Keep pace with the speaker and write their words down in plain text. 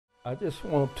I just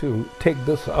want to take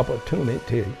this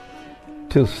opportunity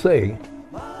to say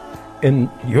in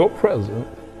your presence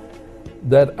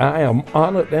that I am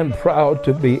honored and proud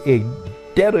to be a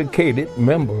dedicated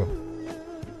member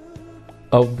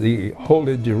of the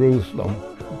Holy Jerusalem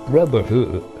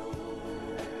Brotherhood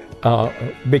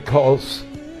because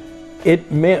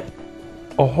it meant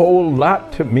a whole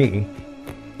lot to me.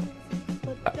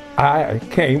 I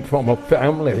came from a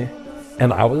family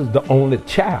and I was the only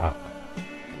child.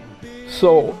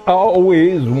 So I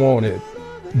always wanted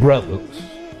brothers.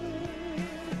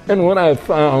 And when I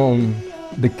found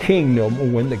the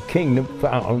kingdom, when the kingdom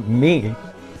found me,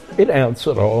 it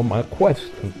answered all my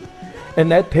questions. And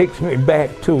that takes me back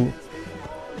to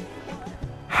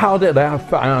how did I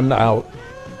find out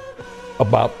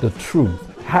about the truth?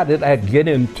 How did I get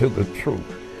into the truth?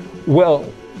 Well,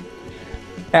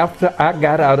 after I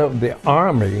got out of the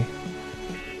Army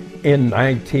in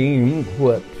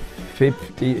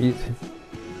 1950,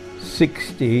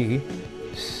 60,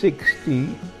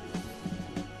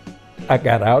 I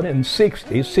got out in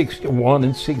 60, 61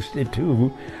 and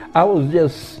 62. I was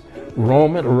just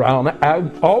roaming around.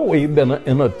 I've always been an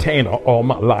entertainer all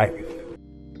my life.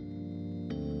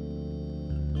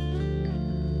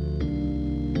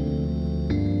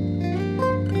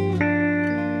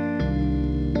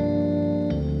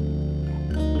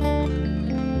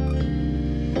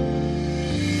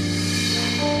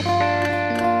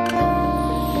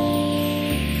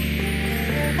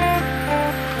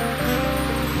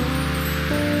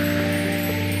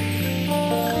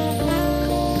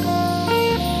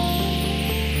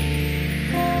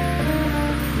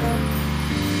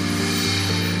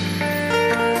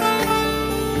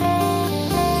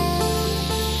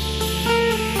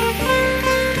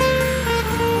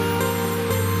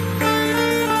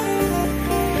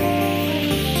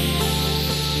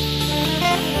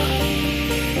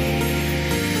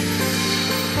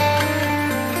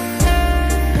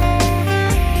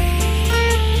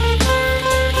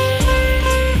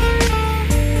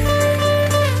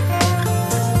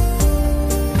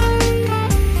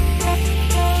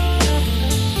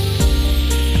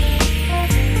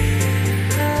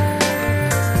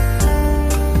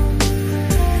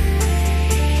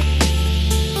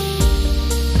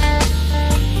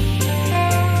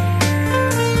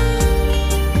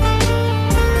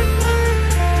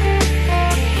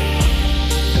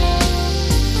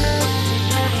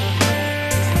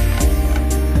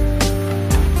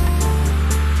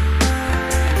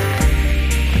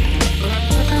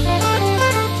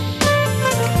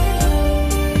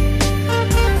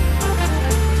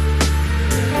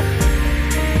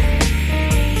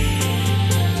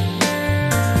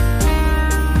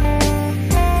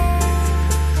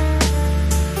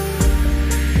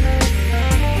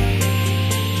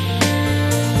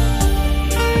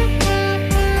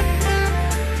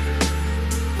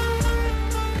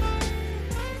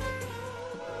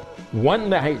 One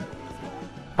night,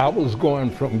 I was going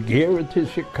from Gary to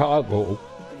Chicago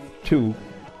to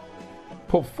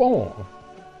perform,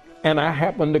 and I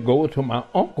happened to go to my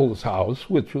uncle's house,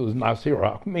 which was Nasik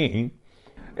Heskiyahu.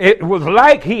 It was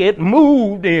like he had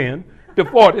moved in to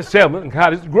 47th and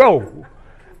Cottage Grove.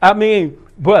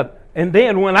 And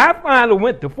then when I finally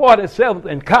went to 47th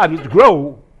and Cottage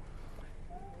Grove,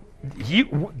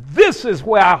 this is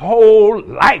where our whole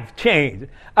life changed.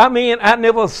 I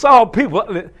never saw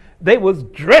people. They was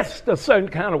dressed a certain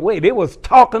kind of way. They was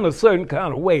talking a certain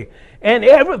kind of way. And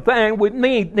everything with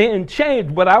me then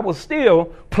changed, but I was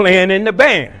still playing in the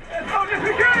band.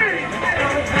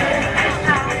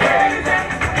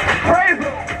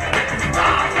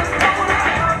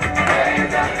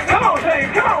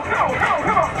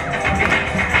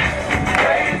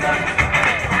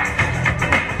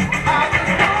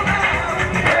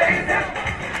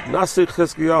 Nasik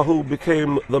Heskiyahu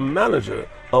became the manager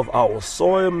of our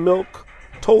soy milk,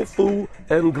 tofu,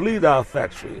 and glida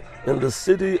factory in the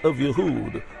city of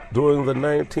Yehud during the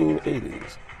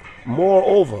 1980s.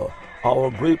 Moreover, our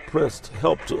great prince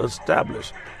helped to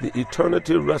establish the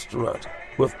Eternity Restaurant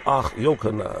with Ach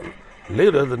Yochanan.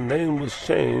 Later, the name was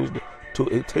changed to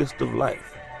A Taste of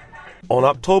Life. On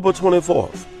October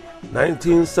 24th,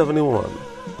 1971,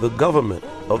 the government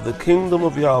of the Kingdom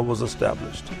of Yah was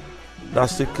established.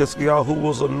 Nasik Heskiyahu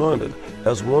was anointed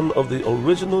as one of the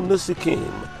original Nisikim,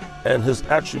 and his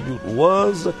attribute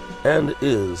was and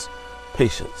is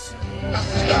patience.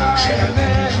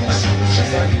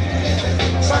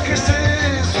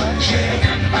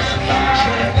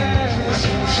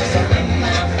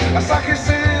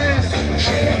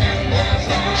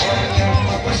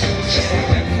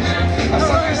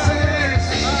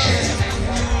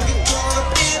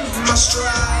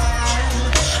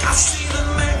 I see the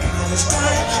man.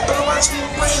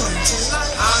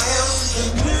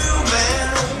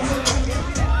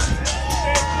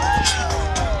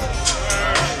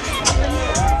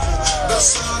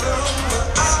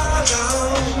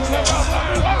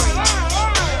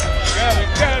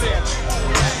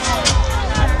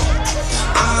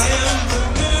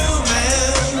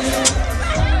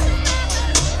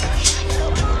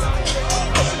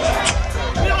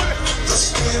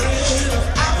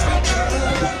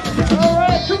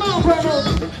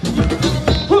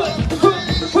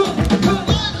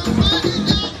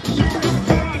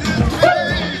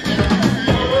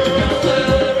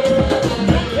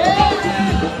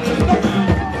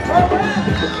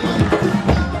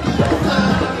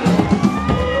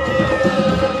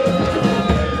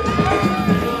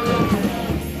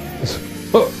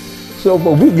 So,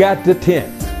 but we got the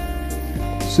tent.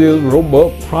 Sears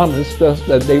Roebuck promised us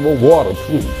that they were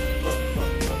waterproof.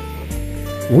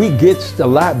 We gets to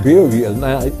Liberia.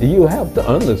 Now, you have to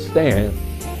understand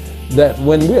that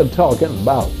when we're talking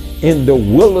about in the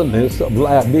wilderness of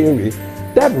Liberia,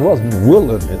 that wasn't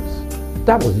wilderness,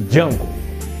 that was jungle.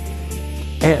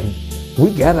 And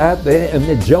we got out there and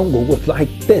the jungle was like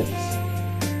this.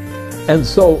 And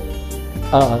so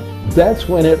that's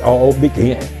when it all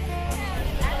began.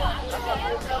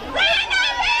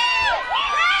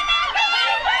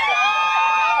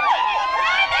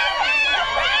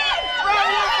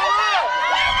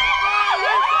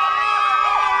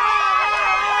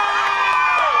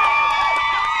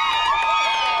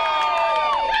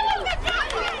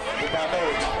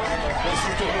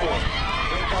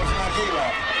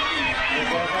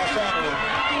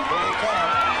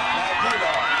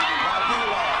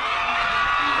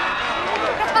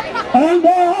 And they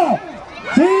are.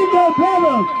 See the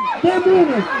brothers. They're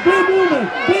moving. They're moving.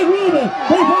 They're moving. They're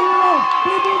taking it off.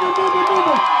 They're moving, moving,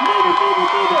 moving. Moving, moving,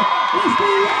 moving. Let's be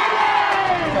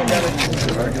ready.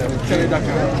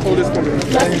 Hold this corner.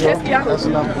 Nasik Heskiyahu.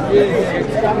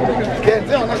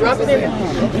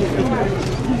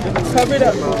 Cover it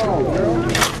up.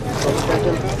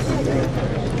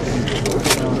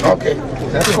 Okay.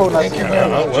 That's cool. Thank you very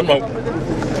much. One more.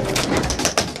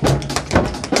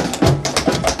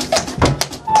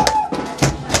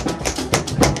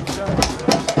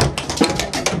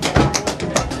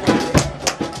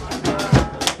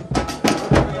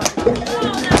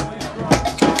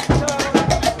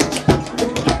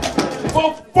 For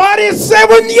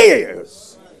 47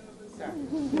 years,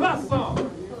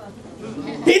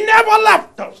 he never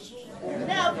left us.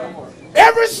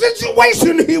 Every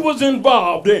situation he was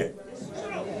involved in.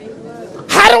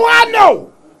 How do I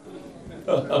know?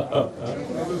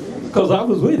 Because I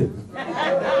was with him.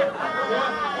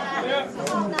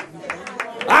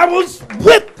 I was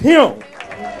with him.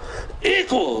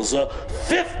 Equals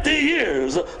 50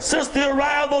 years since the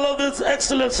arrival of His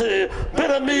Excellency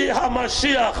Ben-Ami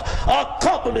HaMashiach,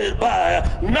 accompanied by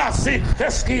Nasik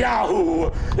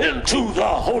Heskiyahu into the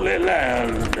Holy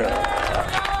Land.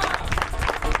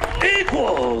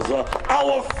 Equals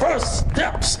our first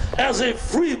steps as a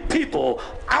free people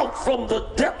out from the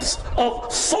depths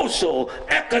of social,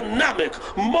 economic,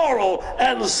 moral,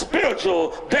 and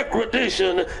spiritual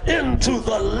degradation into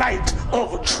the light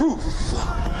of truth.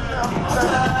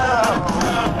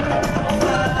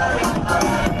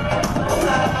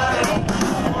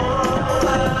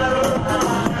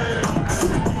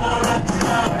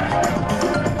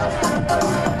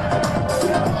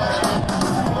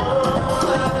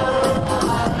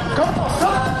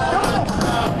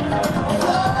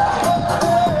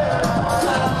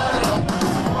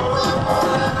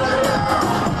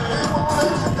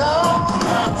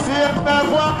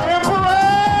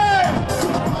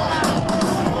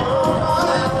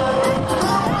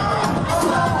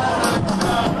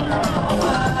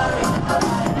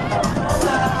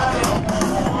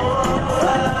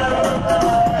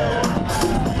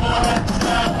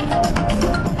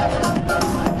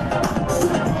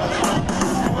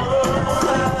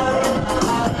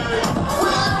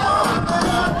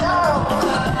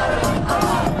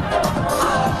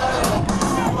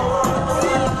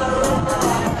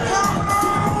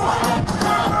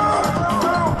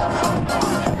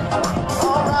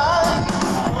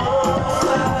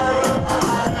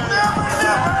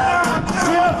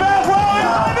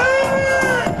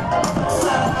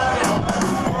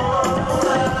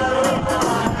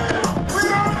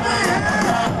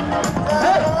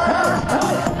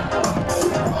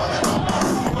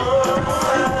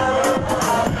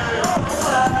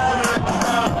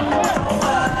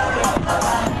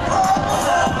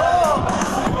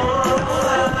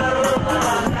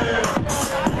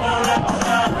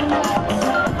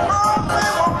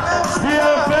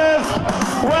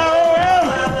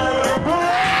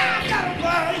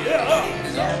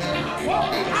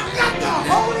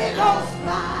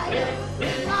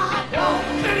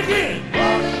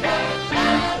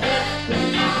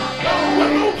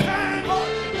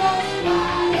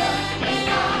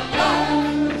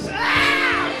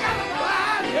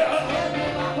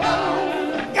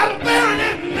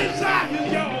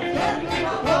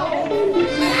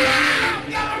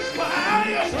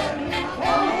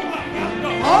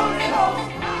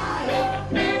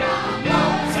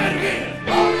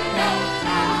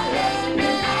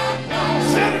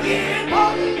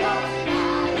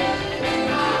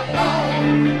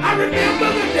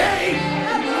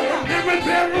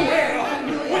 very well.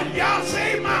 When y'all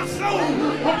saved my soul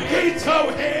from the gates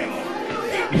of hell,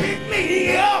 he picked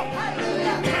me up,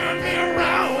 turned me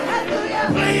around,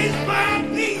 placed my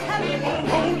feet on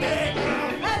holy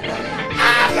ground. I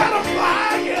got a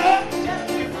fire,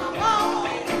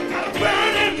 got a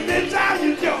burning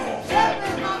desire, y'all.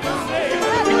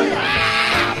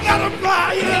 I got a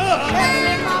fire,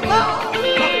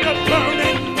 got a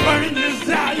burning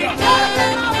desire. I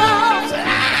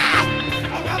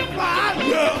got a fire.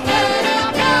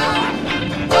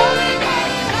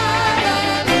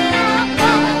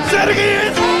 Say it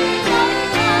again.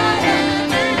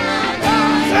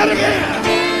 Say it again.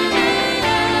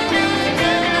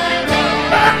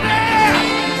 Burn it.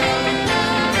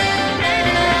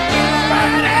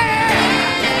 Burn it.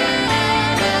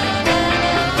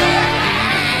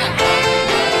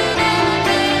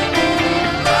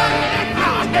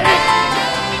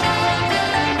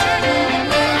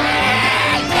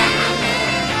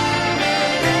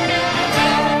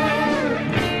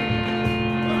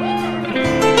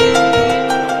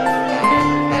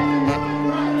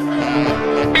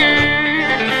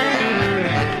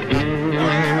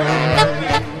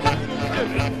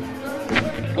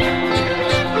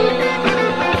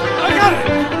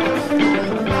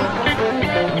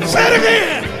 Say it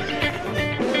again.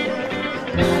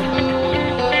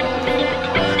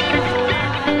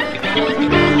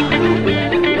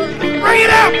 Bring it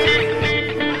up.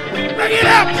 Bring it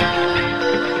up.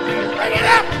 Bring it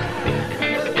up.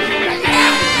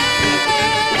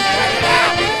 Bring it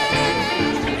up.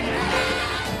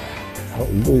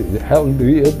 Hallelujah.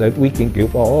 Hallelujah. That we can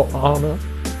give all honor,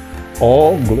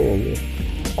 all glory,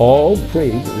 all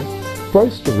praises.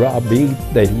 First to Rabbi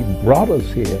that he brought us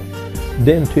here,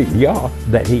 then to Yah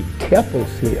that he kept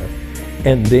us here,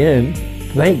 and then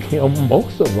thank him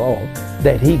most of all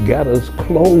that he got us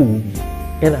clothed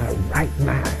in our right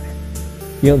mind.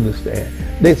 You understand?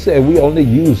 They said we only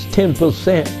use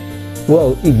 10%.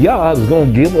 Well, Yah is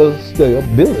going to give us the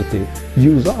ability to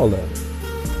use all of it.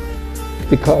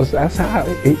 Because that's how,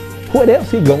 what else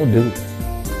he going to do?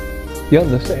 You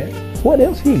understand? What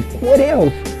else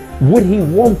would he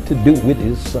want to do with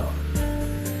his son?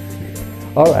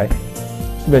 All right.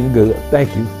 It's been good.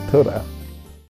 Thank you. Toda.